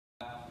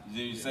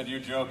You said you're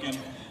joking,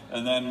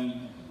 and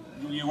then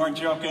you weren't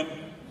joking.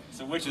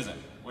 So which is it?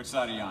 Which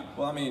side are you on?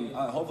 Well, I mean,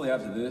 hopefully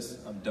after this,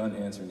 I'm done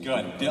answering.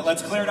 Good.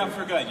 Let's clear it up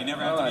for good. You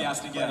never have to be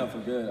asked again. Clear it up for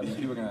good. I mean,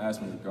 people are gonna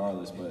ask me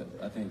regardless, but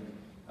I think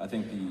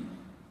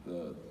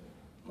the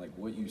like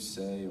what you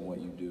say and what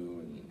you do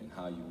and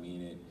how you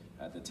mean it.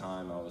 At the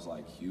time, I was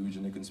like huge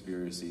into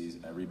conspiracies.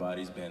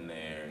 Everybody's been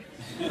there.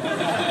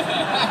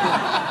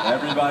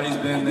 Everybody's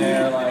been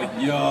there.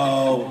 Like,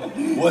 yo,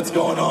 what's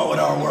going on with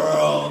our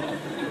world?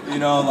 You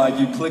know, like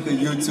you click a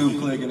YouTube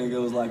click and it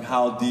goes like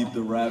how deep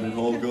the rabbit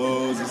hole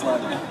goes. It's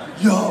like,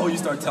 yo, you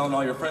start telling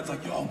all your friends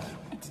like, yo,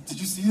 did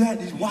you see that?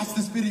 Did you watch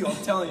this video?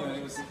 I'm telling you. And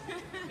it was,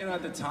 you know,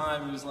 at the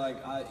time it was like,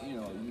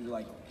 you're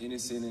like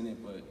innocent in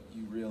it, but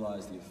you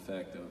realize the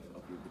effect of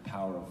the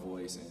power of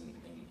voice, and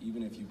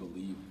even if you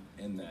believe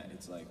in that,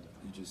 it's like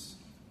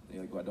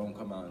well, don't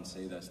come out and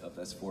say that stuff.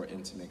 That's for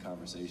intimate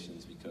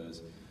conversations,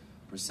 because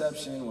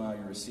perception, how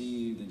you're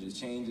received, it just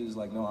changes.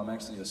 Like, no, I'm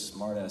actually a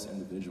smart-ass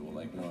individual.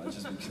 Like, no, it's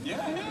just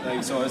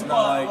like, so it's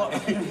not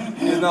like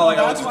it's not like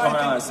I was just coming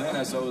out and saying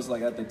that. So it was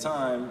like at the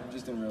time,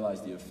 just didn't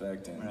realize the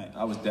effect, and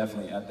I was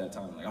definitely at that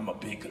time like, I'm a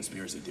big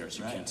conspiracy theorist.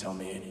 You can't tell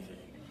me anything.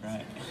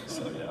 Right.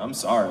 So yeah, I'm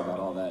sorry about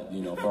all that.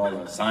 You know, for all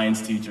the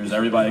science teachers,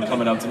 everybody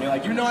coming up to me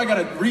like, I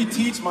gotta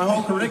reteach my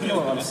whole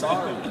curriculum. I'm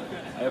sorry.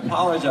 I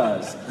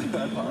apologize.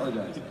 I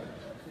apologize.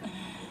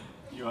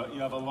 You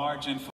have a large influence.